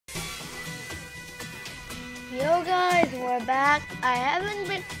Yo guys, we're back. I haven't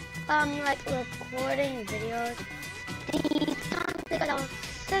been like recording videos these times because I was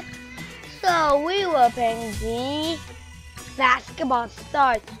sick. So we were playing the basketball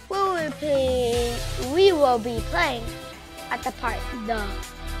stars. We will be playing at the park.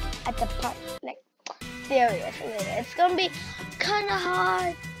 Like seriously. It's gonna be kinda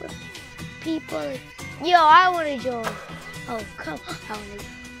hard for people. Yo, I wanna join. Oh come on, I wanna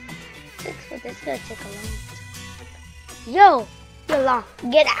this is gonna take a long time. Yo, you're long.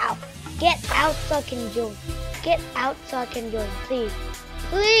 Get out. Get out so I can join. Get out so I can join. Please.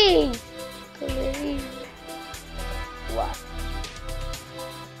 Please. Please. What?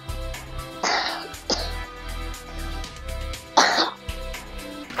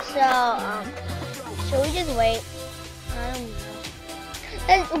 So, should we just wait? I don't know.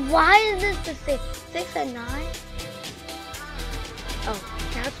 And why is this the 6 and 9? Oh,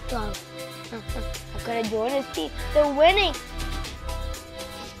 that's close. I gotta join this team. They're winning.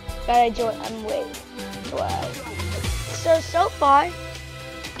 Gotta join. I'm waiting. 12. So far,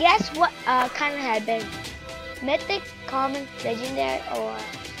 guess what kind of had been? Mythic, common, legendary,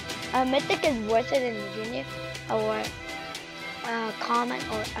 or mythic is worse than legendary, or common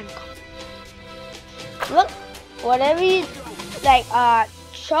or uncommon. Look, whatever you like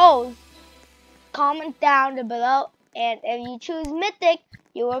chose, comment down below, and if you choose mythic,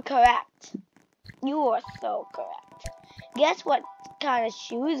 you were correct. You are so correct. Guess what kind of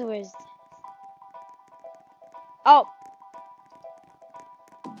shoes was this? Oh.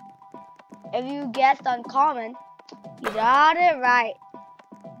 If you guessed uncommon, you got it right.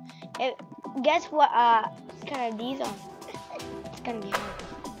 Guess what kind of these are? It's gonna be hard.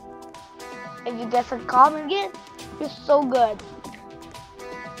 If you guess uncommon again, you're so good.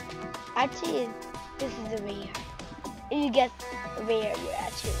 Actually, this is the rare. If you guess rare, you're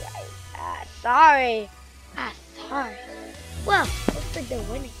actually right. Sorry. Sorry. Well, looks like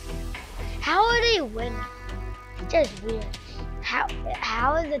they're winning. How are they winning? Just weird. How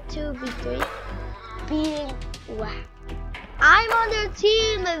is the 2v3 beating? Wow. I'm on their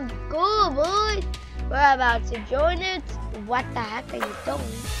team. Let's go, boys. We're about to join it. What the heck are you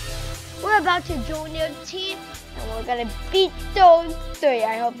doing? We're about to join their team, and we're gonna beat those 3.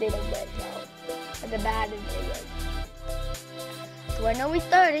 I hope they don't win, though. But the bad is they win. So when are we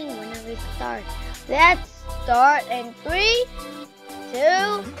starting? When are we starting? Let's start in 3,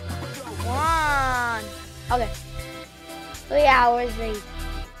 2, 1. Okay. 3 hours later.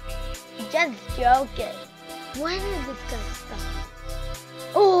 Just joking. When is this gonna start?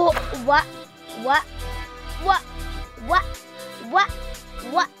 Oh, what?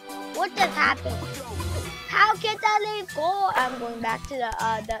 What just happened? How can that let go? I'm going back to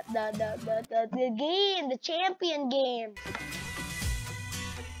the game, the champion game.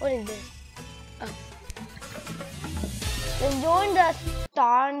 What is this? Oh. Then join the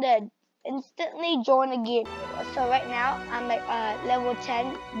standard. Instantly join the game. So right now I'm like level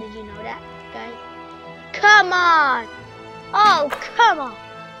 10. Did you know that, guys? Come on! Oh, come on!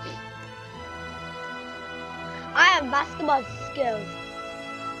 I have basketball skills.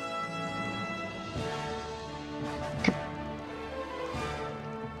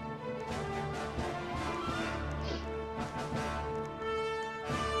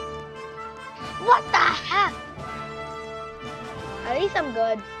 What the heck? At least I'm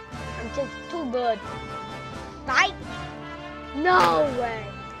good. I'm just too good. Right? No way.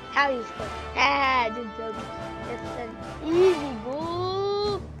 How you score? Just joking. It's an easy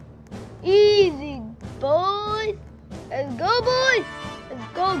goal. Easy, boys. Let's go, boys. Let's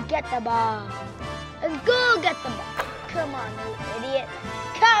go get the ball. Let's go get the ball. Come on, you idiot.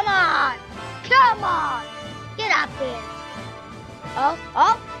 Come on. Come on. Get up here. Oh.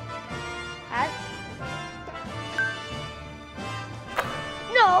 Pass.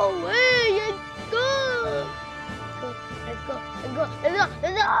 No way. Let's go. Let's go.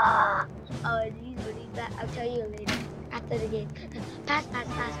 Oh, he's really bad. I'll tell you later. After the game. Pass.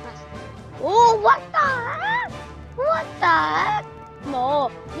 Oh, what the heck? What the heck?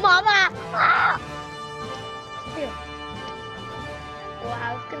 No. Mama. Ah. Here. Well,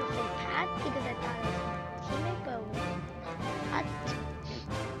 I was going to say pass because I thought it was teammate, but what?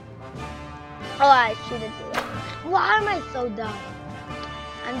 Oh, I shouldn't do that. Why am I so dumb?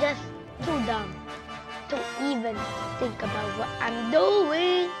 I'm just too dumb to even think about what I'm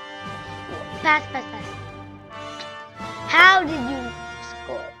doing. Pass. How did you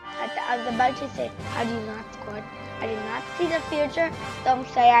score? I was about to say, how did you not score? I did not see the future. Don't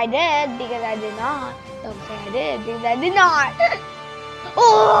say I did because I did not. Don't say I did because I did not.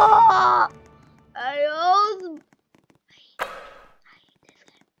 Oh! I also...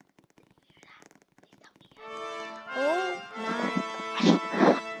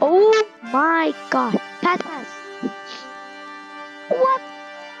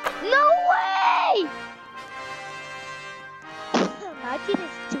 team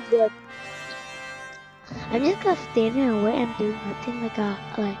is too good. I'm just gonna stand here and wait and do nothing like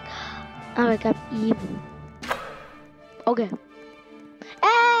I'm evil. Okay.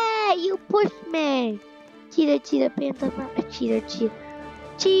 Hey, you pushed me. Cheater, cheater, panther, cheater, cheater.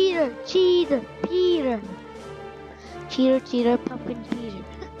 Cheater, cheater, Peter. Cheater, cheater, pumpkin Peter.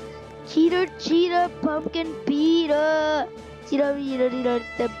 Cheater, cheater, pumpkin Peter. Cheater, cheater, cheater,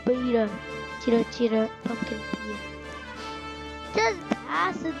 Peter. Cheater, cheater, pumpkin Peter. Just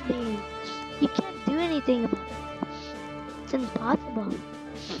pass it, man. You can't do anything about it. It's impossible.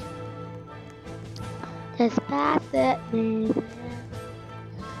 Just pass it, man.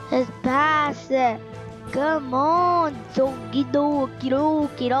 Just pass it. Come on, get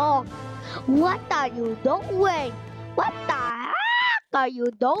off. What are you doing? What the heck are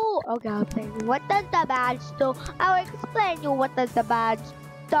you doing? Okay, I'll tell you. What does the badge do? I'll explain you what does the badge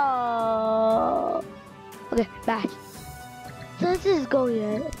do. Okay, badge. So let's just go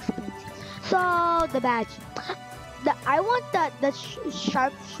here. So the badge. I want the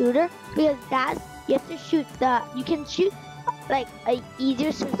sharp shooter because that's you have to shoot you can shoot like a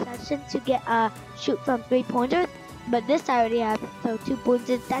easier succession to get shoot from 3-pointers, but this I already have, so 2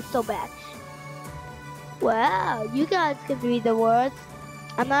 pointers. That's so bad. Wow, you guys can read the words.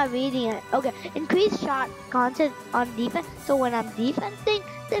 I'm not reading it. Okay, increase shot content on defense. So when I'm defending,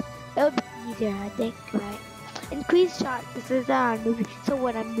 it'll be easier, I think, right? Increase shot. This is moving. So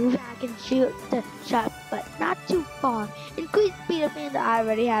when I'm moving, I can shoot the shot, but not too far. Increase speed of hand. I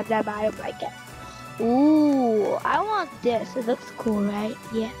already have that, but I don't like it. Ooh, I want this. It looks cool, right?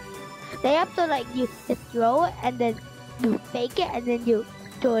 Yeah. They have to you throw it and then you fake it and then you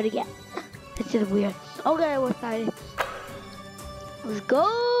throw it again. It's just weird. Okay, we're starting. Let's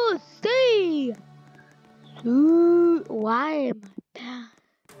go see. Ooh, why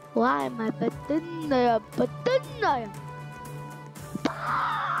am I button there?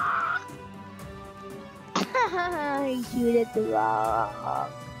 I shoot it wrong.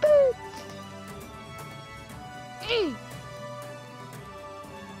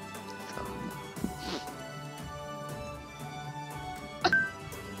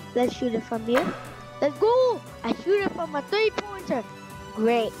 Let's shoot it from here. Let's go! I shoot it from a 3-pointer.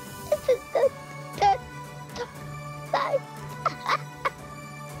 Great. This is good. Nice.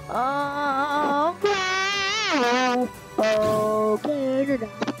 I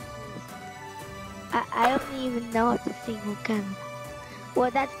don't even know how to sing Wakanda.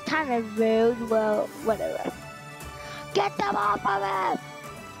 Well, that's kind of rude. Well, whatever. Get them off of him!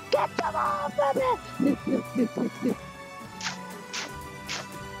 Get them off of him!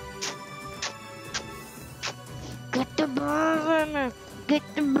 Get the ball from him! Get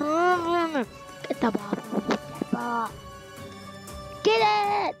the ball from him! Get the ball from him! Get the ball! Get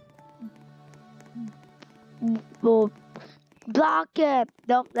it! Oh, block him!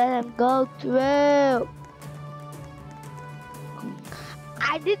 Don't let him go through!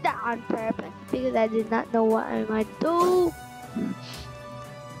 I did that on purpose because I did not know what I might do.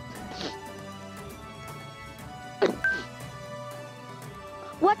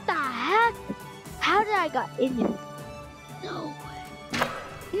 What the heck? How did I got in here? No way.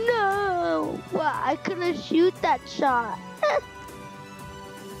 No! Well, I couldn't shoot that shot.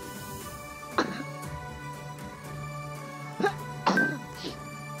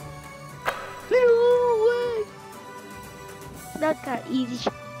 No way! That's got easy.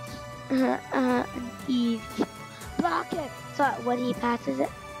 An easy. Block it. So when he passes it,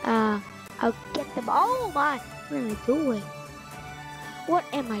 I'll get them. Oh my! What am I doing? What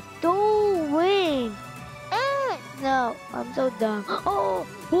am I doing? No, I'm so dumb. Oh,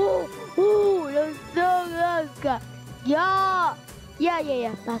 that's so good. Yeah.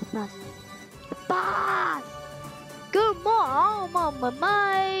 Pass. Come on, Mamma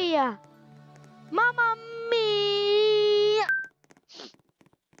Mia. Mamma Mia.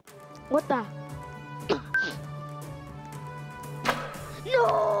 What the?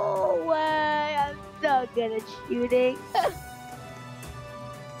 No way! I'm so good at shooting.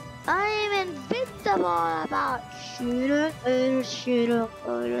 I'm invincible about shooting, shooting,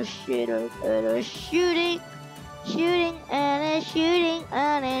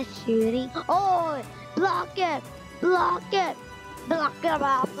 shooting. Oh, block it.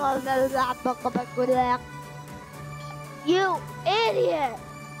 You idiot.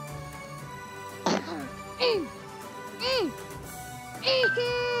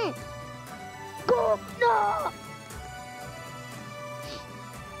 Go, no.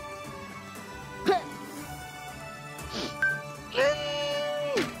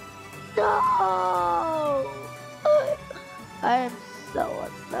 No! I am so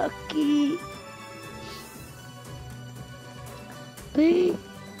unlucky. Please.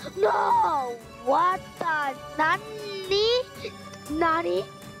 No! What the? Nani? Nani?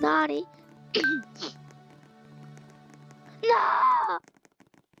 Nani? No!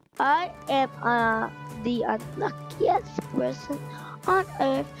 I am the unluckiest person on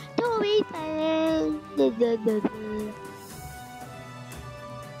earth to be found. Dude, dude.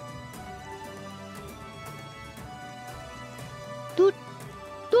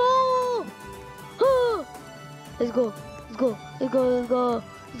 Let's go. Let's go. Let's go. Let's go.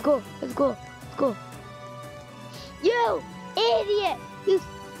 Let's go. Let's go. Let's go. You idiot! You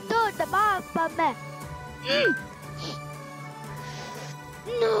stole the bomb from me.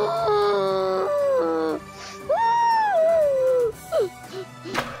 No!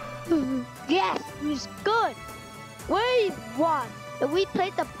 Yes, it's good. We won. If we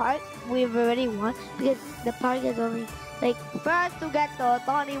played the park, we've already won because the park is only like first to get the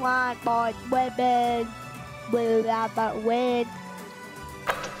 21 point weapon. Will but win.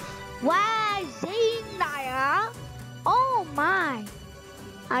 Wow, Zing Naya! Oh my!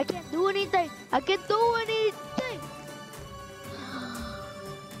 I can't do anything. I can't do anything.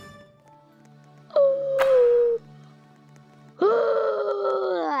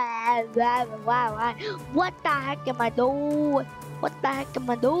 What the heck am I doing? What the heck am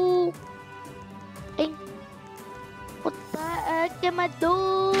I doing? What the heck am I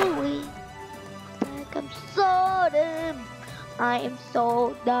doing? What the heck? I'm so dumb. I am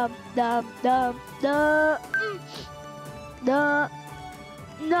so dumb. No.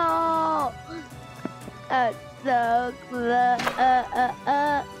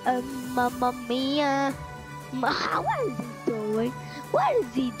 Mamma mia. What is he doing? What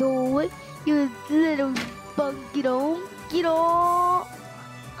is he doing? You little funky donkey dog.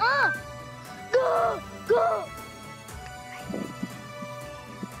 Go.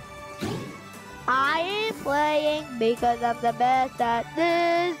 I am playing because I'm the best at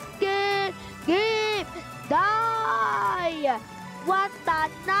this game. Die! What the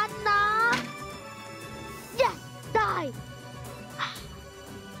nana? Yes, die!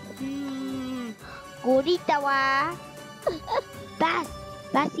 Gurita wa.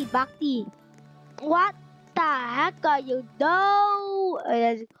 Basi Bhakti. What the heck are you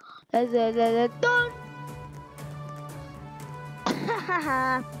doing?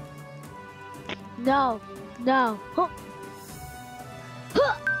 No. Gong.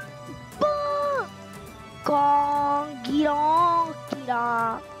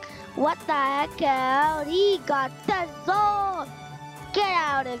 What the heck? He got the zone. Get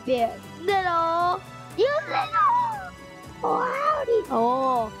out of here, little. You little. Oh, howdy.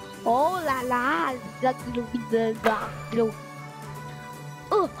 Oh la la.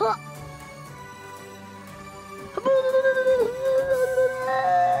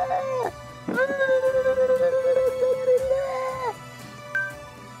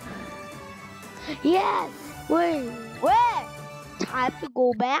 Yes, wait. Time to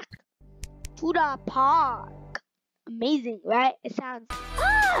go back to the park. Amazing, right? It sounds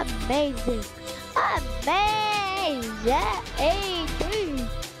amazing.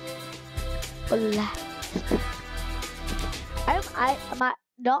 Hola.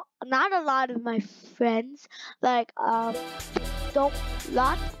 Not a lot of my friends don't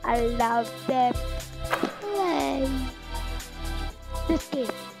lot. I love them play this game.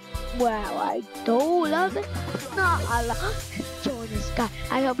 Well, I don't love it. Not a lot. Join this guy.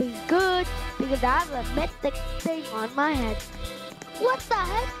 I hope he's good because I have a mythic thing on my head. What the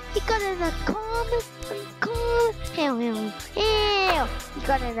heck? He got an uncommon. Hell. He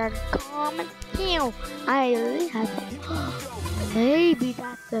got an uncommon. Hell. I really have it. Maybe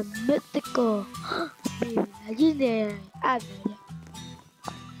that's a mythical. Maybe legendary. I have no idea.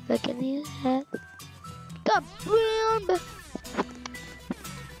 Look at his head. Come on.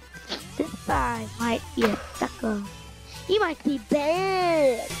 This guy might be a sucker. He might be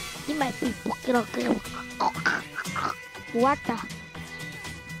bad. He might be what the?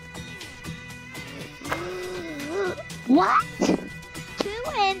 What? 2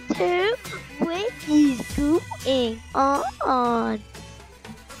 and 2? What is going on?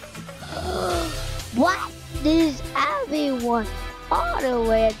 What is everyone all the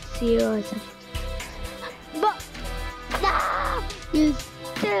way at 0? But you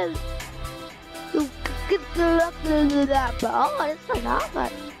still oh, that's not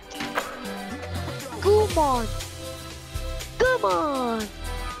bad. Come on.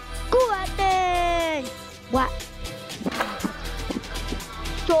 Go at me. What?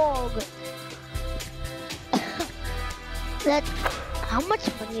 Dog. How much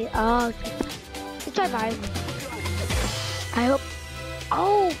money? Oh, let's try buying. I hope.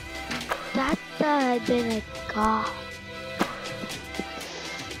 Oh, that's been a god.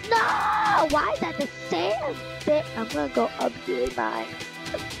 Why is that the same thing? I'm gonna go up to mine.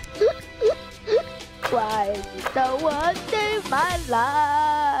 Why is it the worst day of my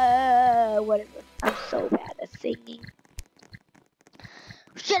life? Whatever. I'm so bad at singing.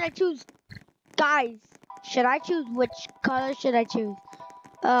 Should I choose, guys? Should I choose which color should I choose?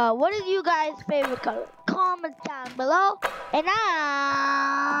 What is you guys' favorite color? Comment down below, and I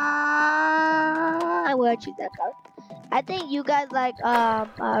will choose that color. I think you guys like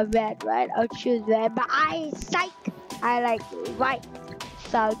red, right? I'll choose red, but I like white,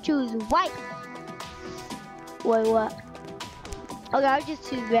 so I'll choose white. Wait, what? Okay, I'll just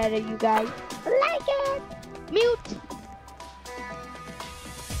choose red if you guys like it. Mute.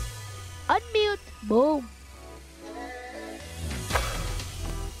 Unmute. Boom.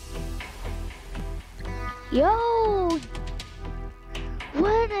 Yo.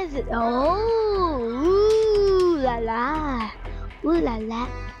 When is it? Oh. Ooh la la. Ooh la la.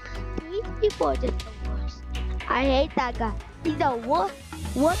 These people are just the worst. I hate that guy. He's the worst.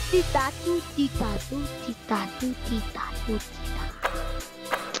 What did that do? Did that do? Did that do? Did that do? Did that?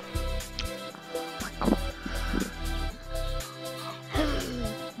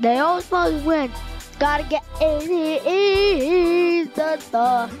 They all supposed to win. Gotta get in the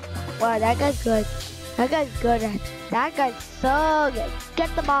door. Wow, that guy's good. That guy's good at. That guy's so good.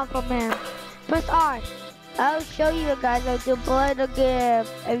 Get the ball from him. Press R. I'll show you guys how to play the game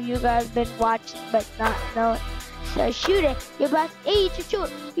if you guys been watching but not know it. So shoot it. You press E to shoot.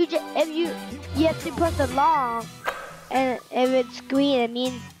 You have to press it long, and if it's green, it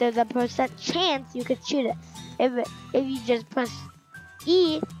means there's a % chance you can shoot it. If you just press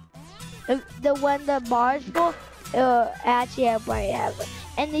E, when the bar is full, actually everybody have it.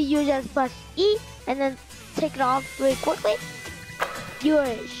 And then you just press E and then take it off really quickly.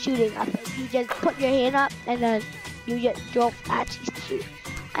 You're shooting up. You just put your hand up and then you just don't actually shoot.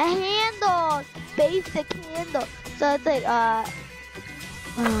 A handle, basic handle. So it's like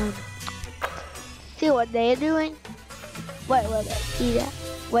see what they're doing? Wait, see that?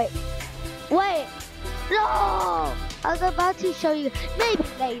 Wait, no! I was about to show you, maybe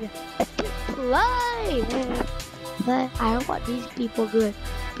later. Let's play! But I don't want these people good,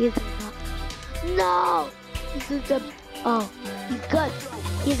 because they're not. No! This is the, oh, he's good.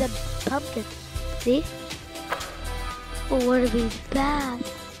 He's a pumpkin, see? But what if he's bad?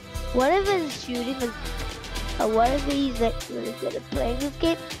 What if his shooting is, what if he's like really good at playing this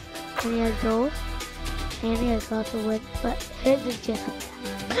game? And he has those, and he has lots of wins, but his is just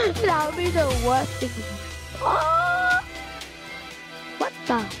that would be the worst thing. Oh! What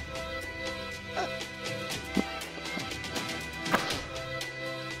the?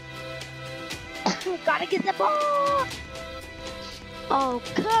 Gotta get the ball! Oh,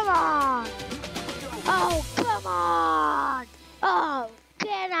 come on! Oh, come on! Oh,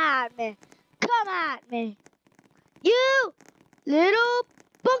 get at me! Come at me! You little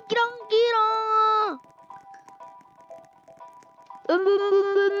punky donkey dong!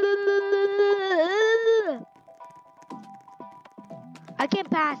 I can't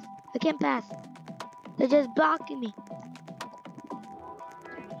pass. I can't pass. They're just blocking me.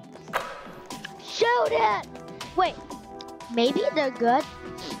 Shoot it! Wait, maybe they're good,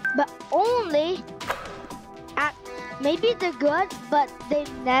 but only at. Maybe they're good, but they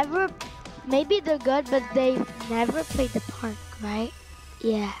never. Maybe they're good, but they never played the park, right?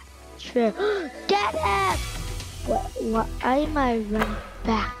 Yeah, true. Get it! What am I running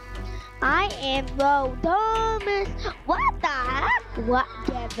back? I am the dumbest. What the heck? What?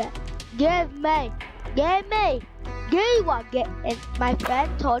 Give it. Give me. Give me. Give what? Get. And my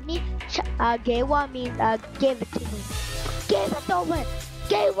friend told me, give what means give it to me. Give it to me.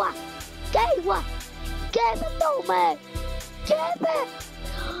 Give what? Give what? Give it to me. Give it.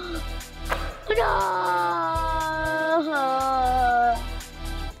 No.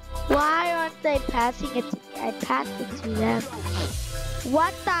 Why aren't they passing it to me? I passed it to them.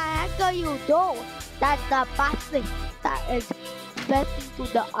 What the heck are you doing? That's the passing that is passing to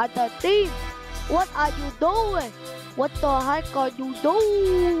the other team. What are you doing? What the heck are you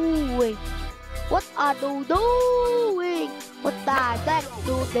doing? What are you doing? What the heck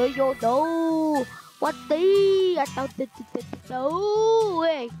do you do? What the heck are you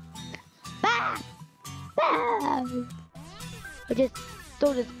doing? Bam! Bam! I just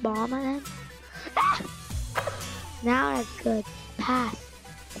throw this bomb at him. Ah! Now that's good. Pass.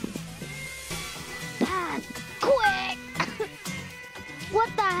 Pass. Quick! What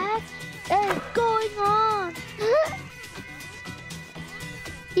the heck is going on?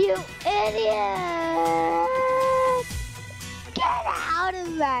 You idiot! Get out of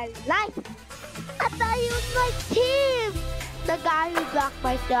my life! I thought you was my team! The guy who blocked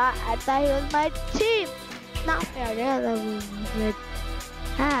my shot, I thought he was my team. Not fair, they're the good.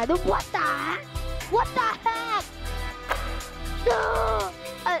 Ah, what the heck? What the heck? No!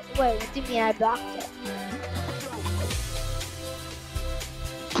 Wait, what do you mean I blocked it?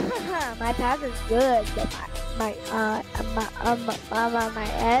 My pass is good, but my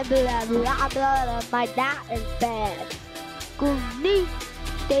dad is bad. Goonie,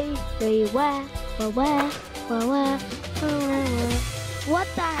 stay where? What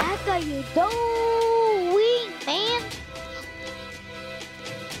the heck are you doing, man?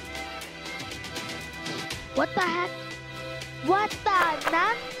 What the heck? What the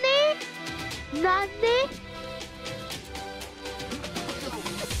Nani?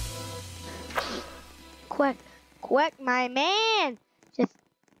 Quick, my man! Just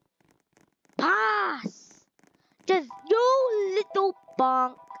pass! Just you little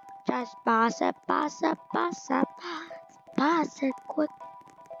punk! Just pass it, quick!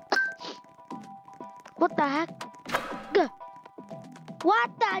 What the heck? What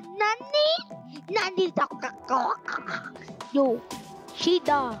the Nani? Yo,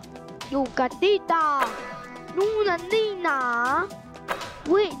 Shida, yo, Gatita, Nuna Nina.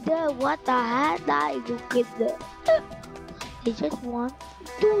 Wait there, what the heck? Look at that. They just want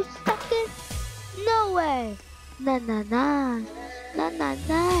 2 seconds? No way. Nah.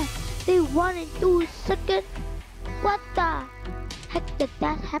 They won in 2 seconds? What the heck did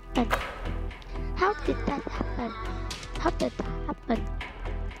that happen? How did that happen? What did that happen?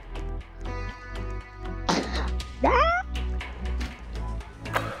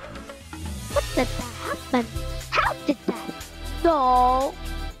 How did that? No,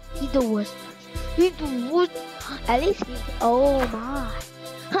 he's the worst. At least he's. Oh my!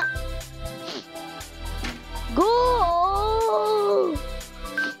 Huh. Go!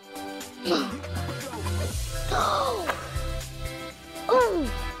 Oh!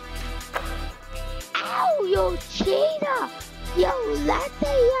 Ow! Yo, cheetah! Yo,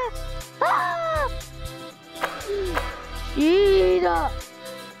 Latia! Ah! Cheetah!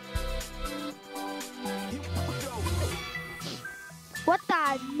 What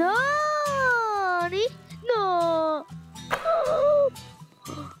the Nani? No.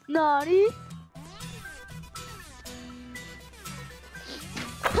 Nani?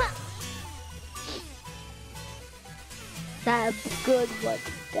 That's a good one.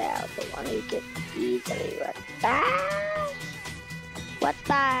 That's the one who gets easily run fast. What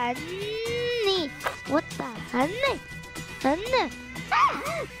the Ni? What the Honey?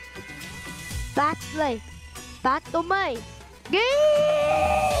 Back to me.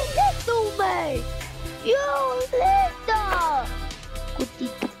 Get to me! You little! What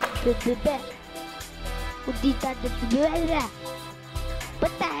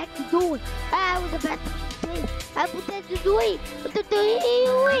the heck you doing? I was about to say, what the heck you doing? What the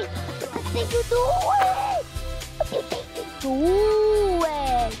heck you doing?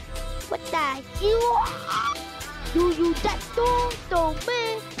 What the heck do you just do to me?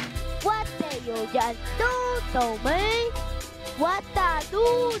 What did you just do to me? What the do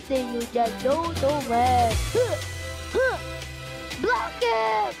did you just do to me? Block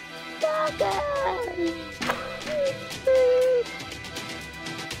it!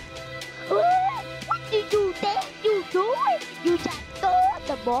 What did you think you doing? You just stole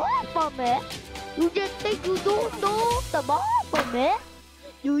the ball from me. You just think you don't stole the ball from me?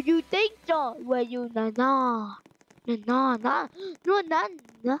 Do you think so? Well, you no.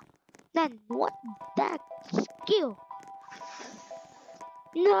 Then what that skill?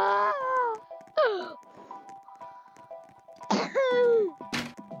 No!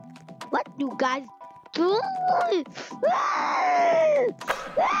 What you guys do?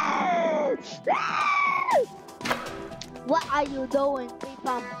 What are you doing,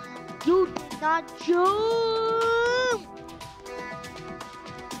 people? You did not jump!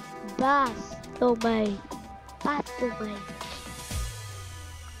 Pass to me.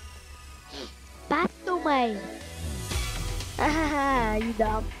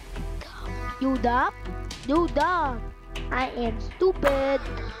 You dumb. I am stupid.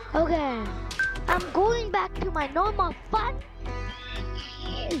 Okay, I'm going back to my normal fun.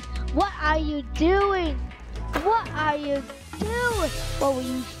 What are you doing? What were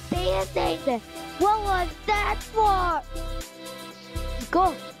you standing there? What was that for?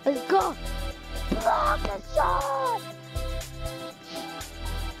 Let's go. Block the shot.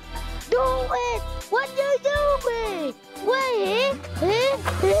 Do it. What you doing? Wait.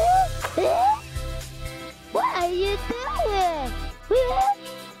 What are you doing?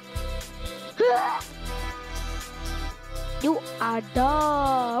 You are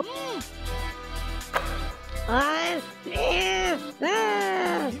dumb.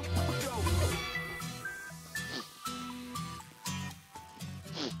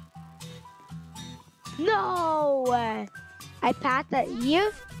 No way. I passed that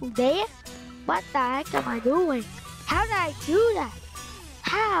here, there. What the heck am I doing? How did I do that?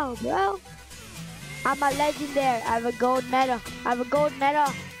 How, bro? I'm a legendary. I have a gold medal. I have a gold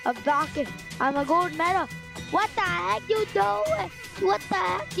medal of blocking. I'm a gold medal. What the heck you doing? What the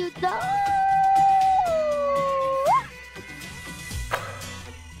heck you doing?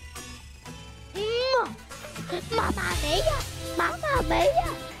 Mamma mia! Mamma mia!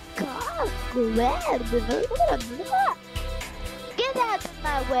 God, get out of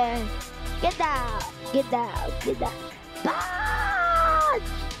my way! Get out! Get out! Get out! God!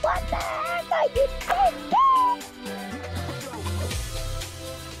 What the heck are you thinking?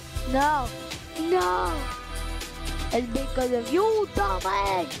 No! No! It's because of you,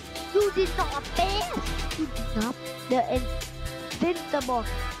 dumbass! You did not pass! You did not. They're invincible.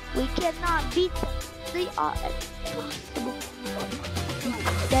 We cannot beat them. They are impossible.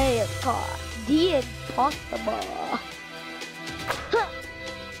 They are called the impossible.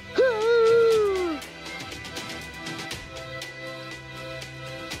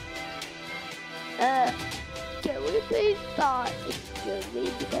 Can we please start? Excuse me,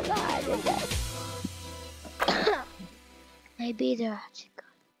 because I did that. Maybe they're actually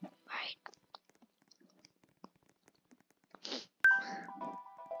good, right?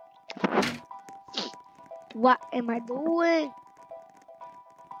 What am I doing?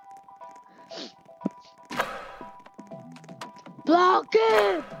 Block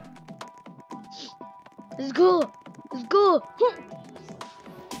it! Let's go! Let's go!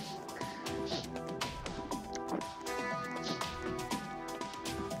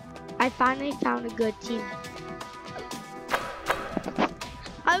 I finally found a good team.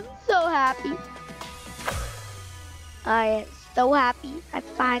 I'm so happy. I am so happy. I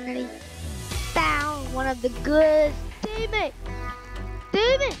finally found one of the good teammates.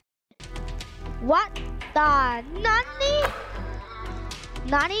 Teammate! What the Nani?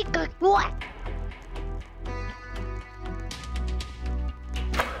 Nani what?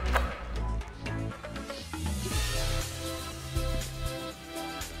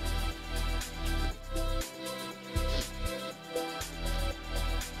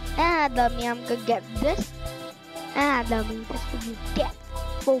 Dummy, I'm gonna get this. Dummy, that's what you get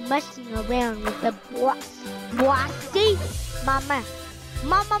for messing around with the bossy. Mama.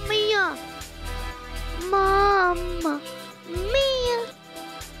 Mamma mia. Mamma mia.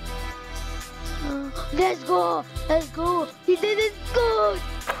 Let's go. Let's go. He did it good.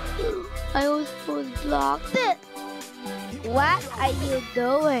 I almost blocked it. What are you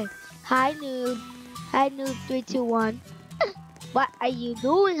doing? Hi, noob. Hi, noob 321. What are you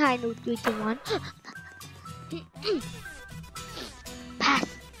doing, Hi Noob 321? Pass.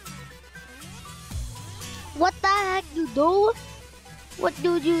 What the heck you doing? What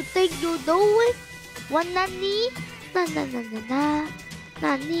do you think you're doing? What nani? Na na na na na.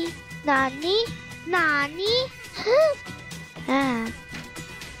 Nani? Nani? Nani?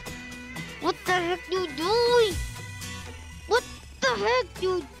 What the heck you doing? What the heck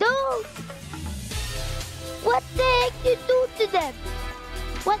you doing? What the heck you do to them?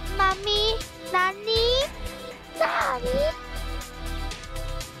 What, mommy? Nani? Nani?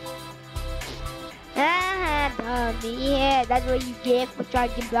 Dummy, yeah, that's what you get for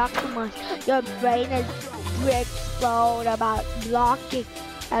trying to block too much. Your brain is explode about blocking.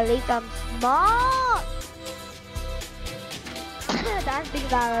 At least I'm smart. That's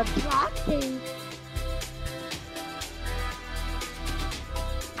because I'm blocking.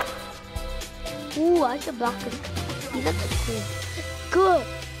 Ooh, I should block this. He looks cool. Good,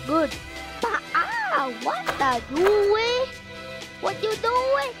 good. What the doing? What you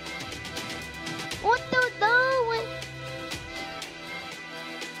doing? What you doing?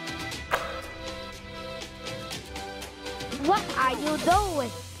 What are you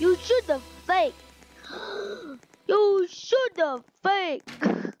doing? You should have faked. You should have faked.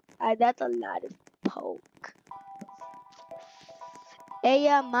 That's a lot of poke.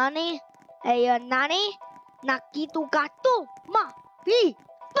 Hey, money. Hey, nani? Nakitu gato. Ma. Pi.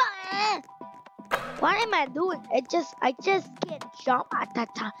 Ba. What am I doing? I just can't jump at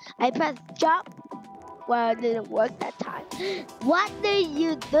that time. I pressed jump. Well, it didn't work that time. What did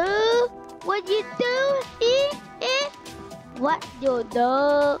you do? What you do? What you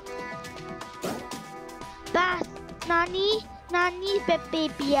do? Pass. Nani? Nani?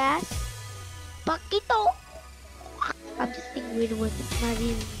 Pepe ass. Pakito. I'm just being weird words. It's not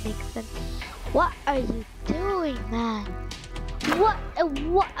even make sense. What are you doing, man? What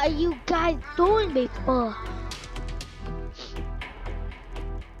are you guys doing before?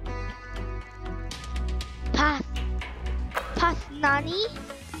 Pass. Pass, Nani?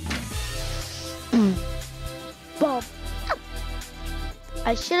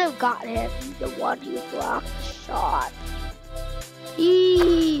 I should have got him. He's the one who blocked the shot.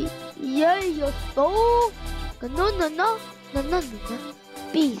 Yeah, you're so. No.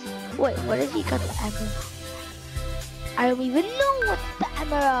 Beast. Wait, what if he got the emerald? I don't even know what's the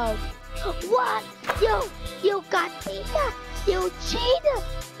emerald. What? You got cheetah. You cheater.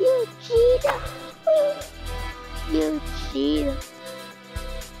 You cheater. You cheater.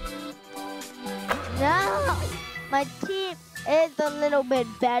 No, my team is a little bit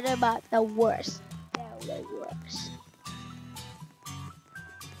better, but the worst. They're the worst.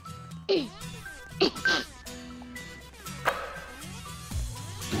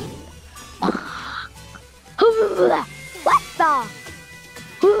 What the?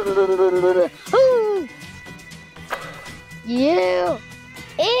 You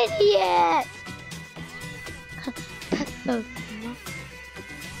idiot! That's so smart.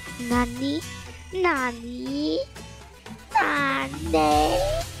 Nani?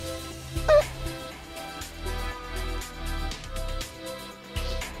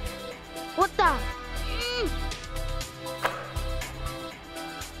 What the?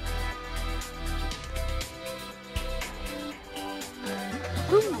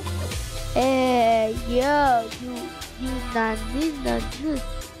 Hey, yo, you nani.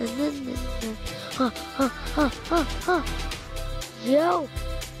 Yo,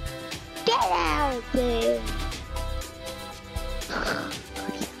 get out of there.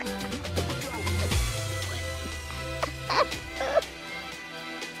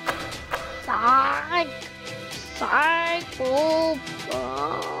 Psycho. Oh.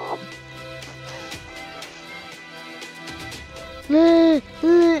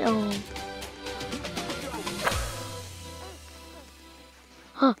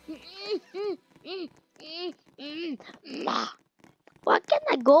 Huh.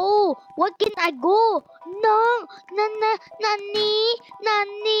 What can I go? No, nani.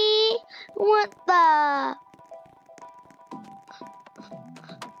 What the?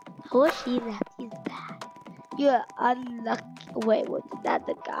 How is she that? He's bad. You're unlucky. Wait, was that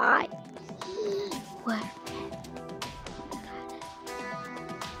the guy? What?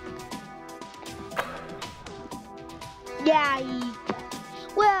 Yeah,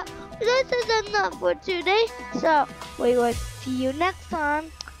 well, this is enough for today. So we will see you next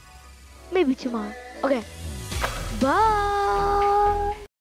time. Maybe tomorrow. Okay. Bye.